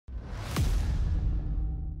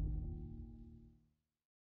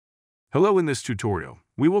Hello, in this tutorial,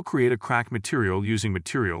 we will create a crack material using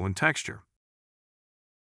material and texture.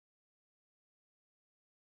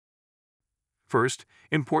 First,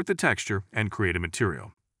 import the texture and create a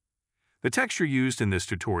material. The texture used in this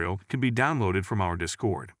tutorial can be downloaded from our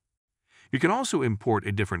Discord. You can also import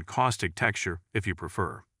a different caustic texture if you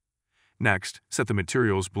prefer. Next, set the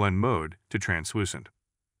material's blend mode to translucent.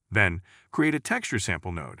 Then, create a texture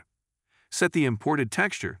sample node. Set the imported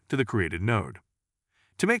texture to the created node.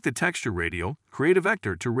 To make the texture radial, create a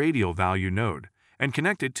vector to radial value node and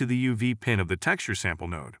connect it to the UV pin of the texture sample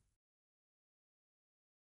node.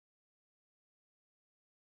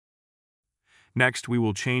 Next, we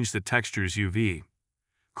will change the texture's UV.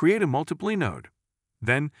 Create a multiply node.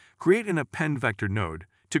 Then, create an append vector node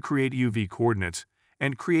to create UV coordinates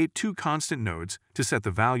and create two constant nodes to set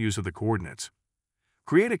the values of the coordinates.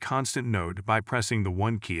 Create a constant node by pressing the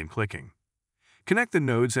 1 key and clicking. Connect the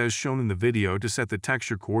nodes as shown in the video to set the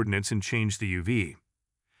texture coordinates and change the UV.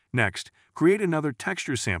 Next, create another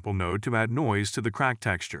texture sample node to add noise to the crack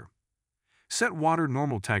texture. Set water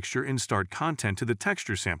normal texture in start content to the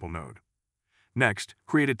texture sample node. Next,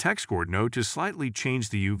 create a textcord node to slightly change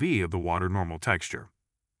the UV of the water normal texture.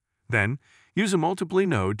 Then, use a multiply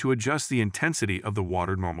node to adjust the intensity of the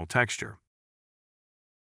water normal texture.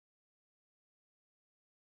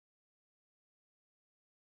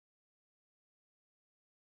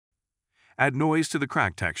 Add noise to the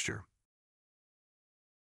crack texture.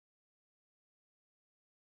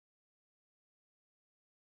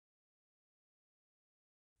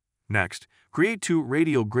 Next, create two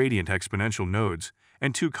radial gradient exponential nodes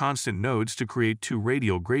and two constant nodes to create two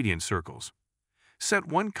radial gradient circles. Set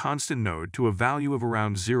one constant node to a value of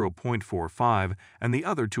around 0.45 and the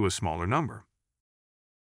other to a smaller number.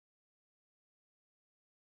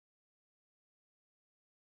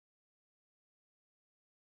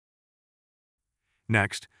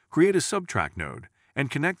 Next, create a subtract node and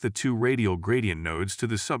connect the two radial gradient nodes to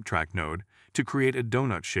the subtract node to create a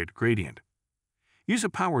donut-shaped gradient. Use a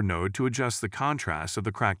power node to adjust the contrast of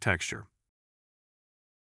the crack texture.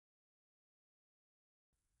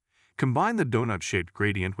 Combine the donut-shaped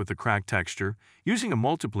gradient with the crack texture using a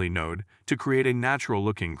multiply node to create a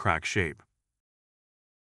natural-looking crack shape.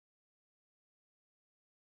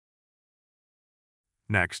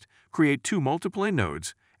 Next, create two multiply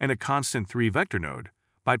nodes and a constant 3 vector node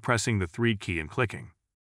by pressing the 3 key and clicking.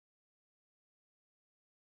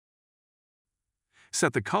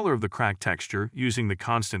 Set the color of the crack texture using the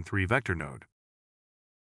constant 3 vector node.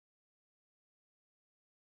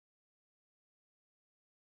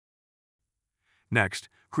 Next,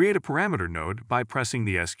 create a parameter node by pressing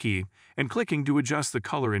the S key and clicking to adjust the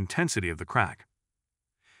color intensity of the crack.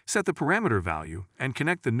 Set the parameter value and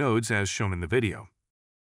connect the nodes as shown in the video.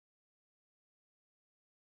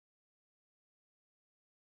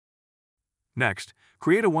 Next,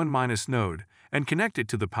 create a 1- node and connect it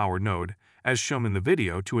to the power node as shown in the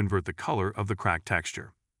video to invert the color of the crack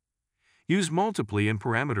texture. Use multiply and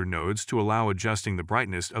parameter nodes to allow adjusting the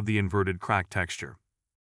brightness of the inverted crack texture.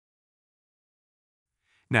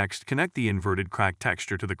 Next, connect the inverted crack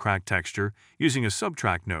texture to the crack texture using a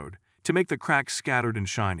subtract node to make the crack scattered and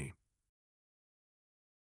shiny.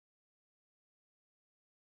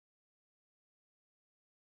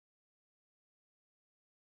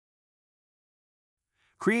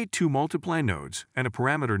 Create two multiply nodes and a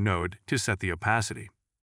parameter node to set the opacity.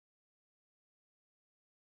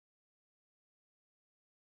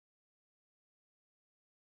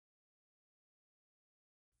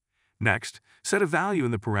 Next, set a value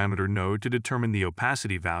in the parameter node to determine the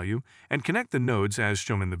opacity value and connect the nodes as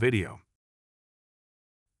shown in the video.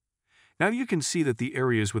 Now you can see that the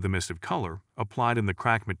areas with a mist of color applied in the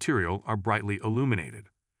crack material are brightly illuminated,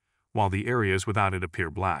 while the areas without it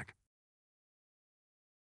appear black.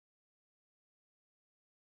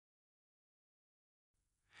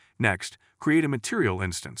 Next, create a material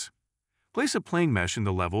instance. Place a plane mesh in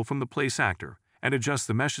the level from the place actor and adjust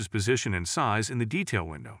the mesh's position and size in the detail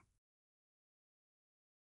window.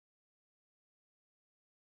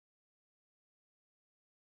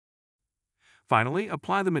 Finally,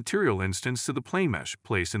 apply the material instance to the plane mesh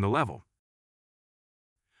placed in the level.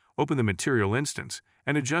 Open the material instance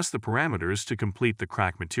and adjust the parameters to complete the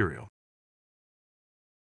crack material.